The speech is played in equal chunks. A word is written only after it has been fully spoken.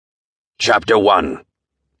Chapter 1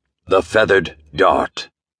 The Feathered Dart.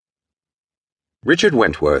 Richard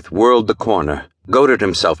Wentworth whirled the corner, goaded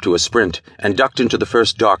himself to a sprint, and ducked into the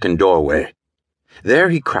first darkened doorway.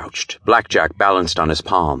 There he crouched, blackjack balanced on his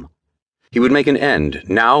palm. He would make an end,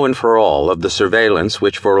 now and for all, of the surveillance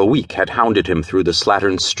which for a week had hounded him through the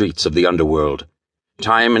slattern streets of the underworld.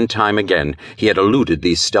 Time and time again he had eluded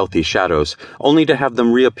these stealthy shadows, only to have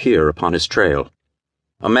them reappear upon his trail.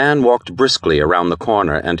 A man walked briskly around the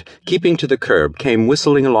corner and, keeping to the curb, came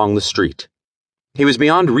whistling along the street. He was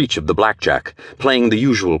beyond reach of the blackjack, playing the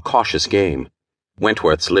usual cautious game.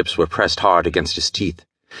 Wentworth's lips were pressed hard against his teeth.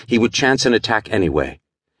 He would chance an attack anyway.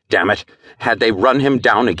 Damn it, had they run him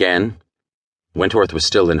down again? Wentworth was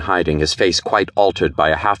still in hiding, his face quite altered by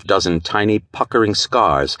a half-dozen tiny, puckering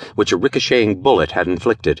scars which a ricocheting bullet had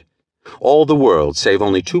inflicted. All the world, save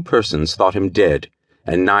only 2 persons, thought him dead,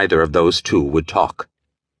 and neither of those 2 would talk.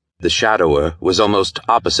 The shadower was almost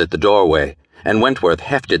opposite the doorway, and Wentworth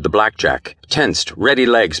hefted the blackjack, tensed, ready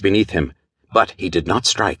legs beneath him. But he did not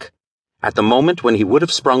strike. At the moment when he would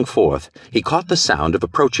have sprung forth, he caught the sound of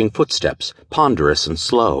approaching footsteps, ponderous and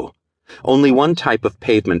slow. Only one type of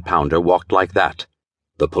pavement pounder walked like that: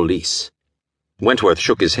 the police. Wentworth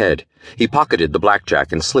shook his head. He pocketed the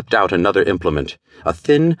blackjack and slipped out another implement, a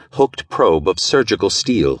thin, hooked probe of surgical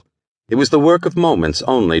steel. It was the work of moments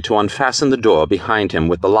only to unfasten the door behind him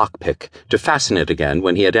with the lockpick, to fasten it again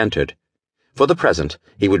when he had entered. For the present,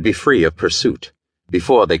 he would be free of pursuit,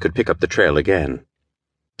 before they could pick up the trail again.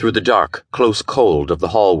 Through the dark, close cold of the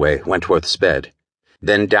hallway Wentworth sped,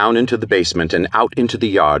 then down into the basement and out into the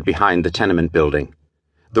yard behind the tenement building.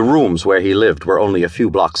 The rooms where he lived were only a few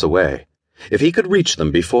blocks away. If he could reach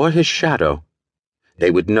them before his shadow— They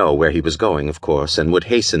would know where he was going, of course, and would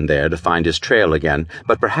hasten there to find his trail again,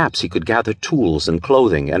 but perhaps he could gather tools and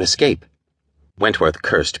clothing and escape. Wentworth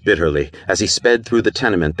cursed bitterly as he sped through the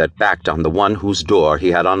tenement that backed on the one whose door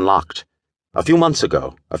he had unlocked. A few months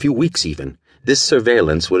ago, a few weeks even, this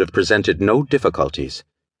surveillance would have presented no difficulties.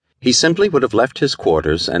 He simply would have left his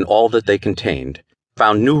quarters and all that they contained,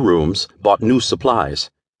 found new rooms, bought new supplies.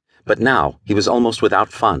 But now he was almost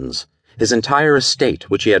without funds. His entire estate,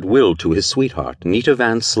 which he had willed to his sweetheart, Nita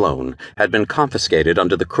Van Sloan, had been confiscated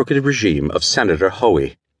under the crooked regime of Senator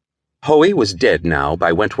Hoey. Hoey was dead now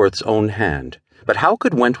by Wentworth's own hand, but how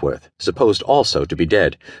could Wentworth, supposed also to be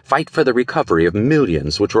dead, fight for the recovery of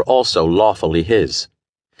millions which were also lawfully his?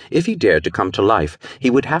 If he dared to come to life,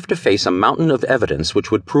 he would have to face a mountain of evidence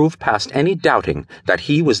which would prove past any doubting that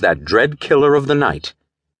he was that dread killer of the night,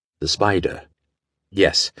 the Spider.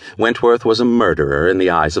 Yes, Wentworth was a murderer in the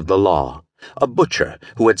eyes of the law, a butcher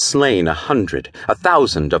who had slain 100,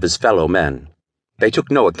 1,000 of his fellow men. They took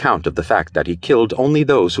no account of the fact that he killed only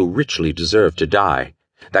those who richly deserved to die,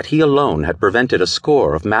 that he alone had prevented a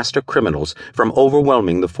score of master criminals from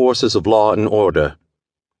overwhelming the forces of law and order.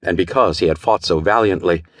 And because he had fought so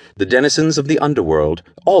valiantly, the denizens of the underworld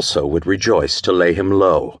also would rejoice to lay him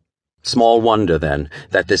low. Small wonder, then,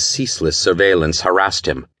 that this ceaseless surveillance harassed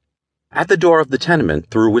him. At the door of the tenement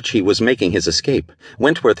through which he was making his escape,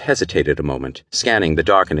 Wentworth hesitated a moment, scanning the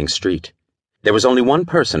darkening street. There was only one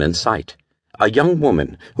person in sight, a young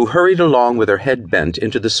woman who hurried along with her head bent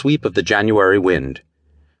into the sweep of the January wind.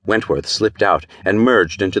 Wentworth slipped out and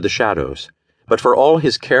merged into the shadows, but for all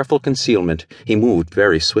his careful concealment, he moved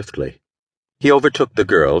very swiftly. He overtook the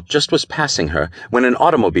girl, just was passing her, when an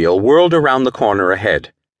automobile whirled around the corner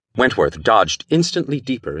ahead. Wentworth dodged instantly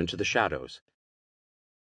deeper into the shadows.